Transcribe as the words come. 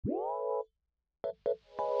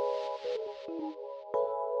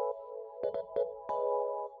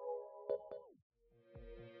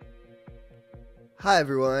Hi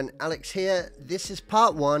everyone, Alex here. This is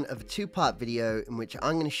part one of a two-part video in which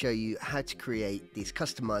I'm going to show you how to create these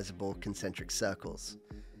customizable concentric circles.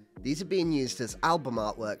 These are being used as album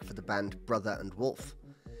artwork for the band Brother and Wolf.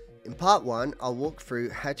 In part one, I'll walk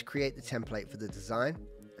through how to create the template for the design,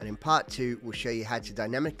 and in part two, we'll show you how to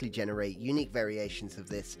dynamically generate unique variations of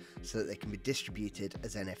this so that they can be distributed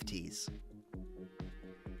as NFTs.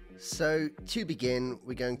 So to begin,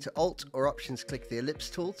 we're going to Alt or Options click the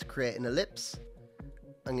ellipse tool to create an ellipse.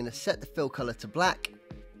 I'm going to set the fill color to black,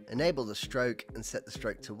 enable the stroke and set the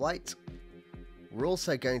stroke to white. We're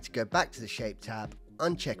also going to go back to the Shape tab,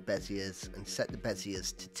 uncheck Beziers and set the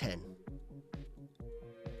Beziers to 10.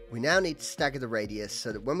 We now need to stagger the radius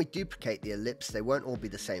so that when we duplicate the ellipse they won't all be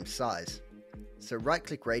the same size. So right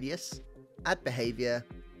click Radius, add Behavior,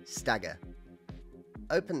 Stagger.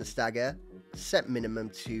 Open the stagger, set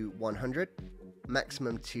minimum to 100,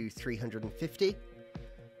 maximum to 350.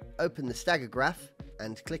 Open the stagger graph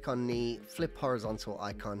and click on the flip horizontal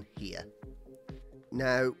icon here.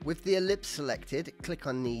 Now with the ellipse selected, click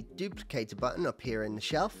on the duplicator button up here in the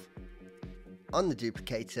shelf. On the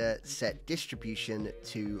duplicator, set distribution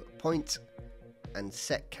to 0 and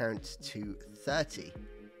set count to 30.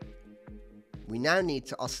 We now need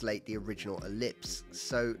to oscillate the original ellipse,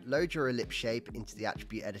 so load your ellipse shape into the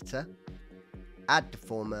attribute editor, add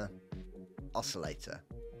deformer, oscillator.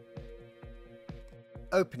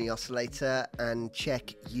 Open the oscillator and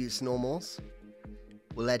check use normals.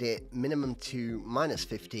 We'll edit minimum to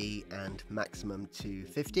 -50 and maximum to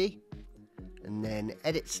 50, and then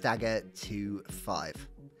edit stagger to 5.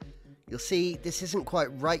 You'll see this isn't quite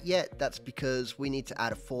right yet. That's because we need to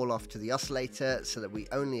add a fall off to the oscillator so that we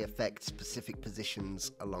only affect specific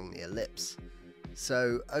positions along the ellipse.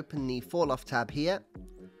 So open the fall off tab here,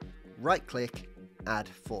 right click, add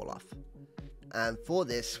fall off. And for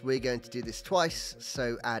this, we're going to do this twice,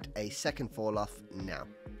 so add a second fall off now.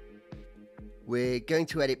 We're going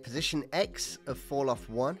to edit position X of fall off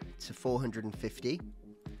 1 to 450.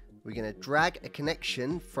 We're going to drag a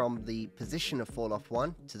connection from the position of fall off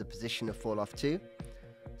 1 to the position of fall off 2.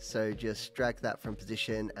 So just drag that from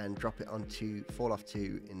position and drop it onto fall off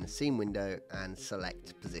 2 in the scene window and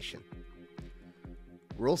select position.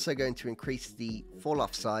 We're also going to increase the fall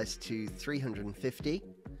off size to 350.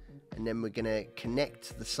 And then we're going to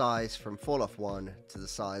connect the size from fall off 1 to the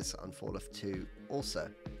size on fall off 2 also.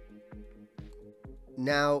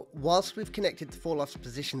 Now, whilst we've connected the fall off's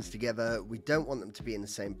positions together, we don't want them to be in the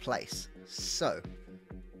same place. So,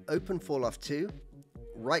 open fall off 2,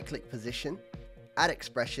 right click position, add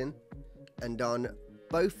expression, and on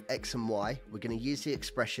both X and Y, we're going to use the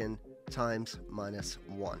expression times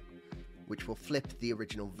 -1, which will flip the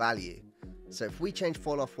original value. So if we change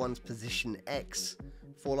fall off 1's position X,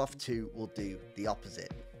 fall off 2 will do the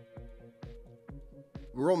opposite.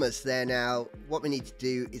 We're almost there now. What we need to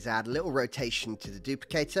do is add a little rotation to the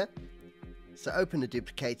duplicator. So open the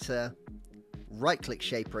duplicator, right click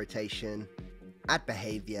shape rotation, add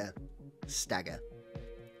behavior, stagger.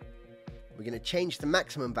 We're going to change the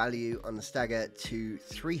maximum value on the stagger to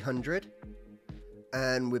 300,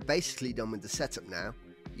 and we're basically done with the setup now.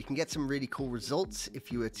 You can get some really cool results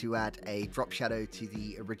if you were to add a drop shadow to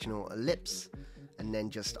the original ellipse and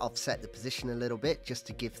then just offset the position a little bit just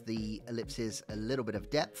to give the ellipses a little bit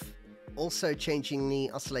of depth. Also, changing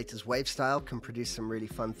the oscillator's wave style can produce some really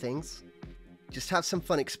fun things. Just have some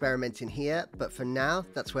fun experimenting here, but for now,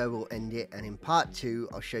 that's where we'll end it, and in part 2,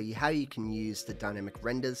 I'll show you how you can use the dynamic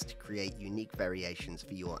renders to create unique variations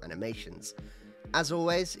for your animations. As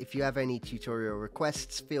always, if you have any tutorial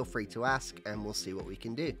requests, feel free to ask and we'll see what we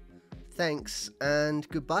can do. Thanks and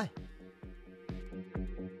goodbye.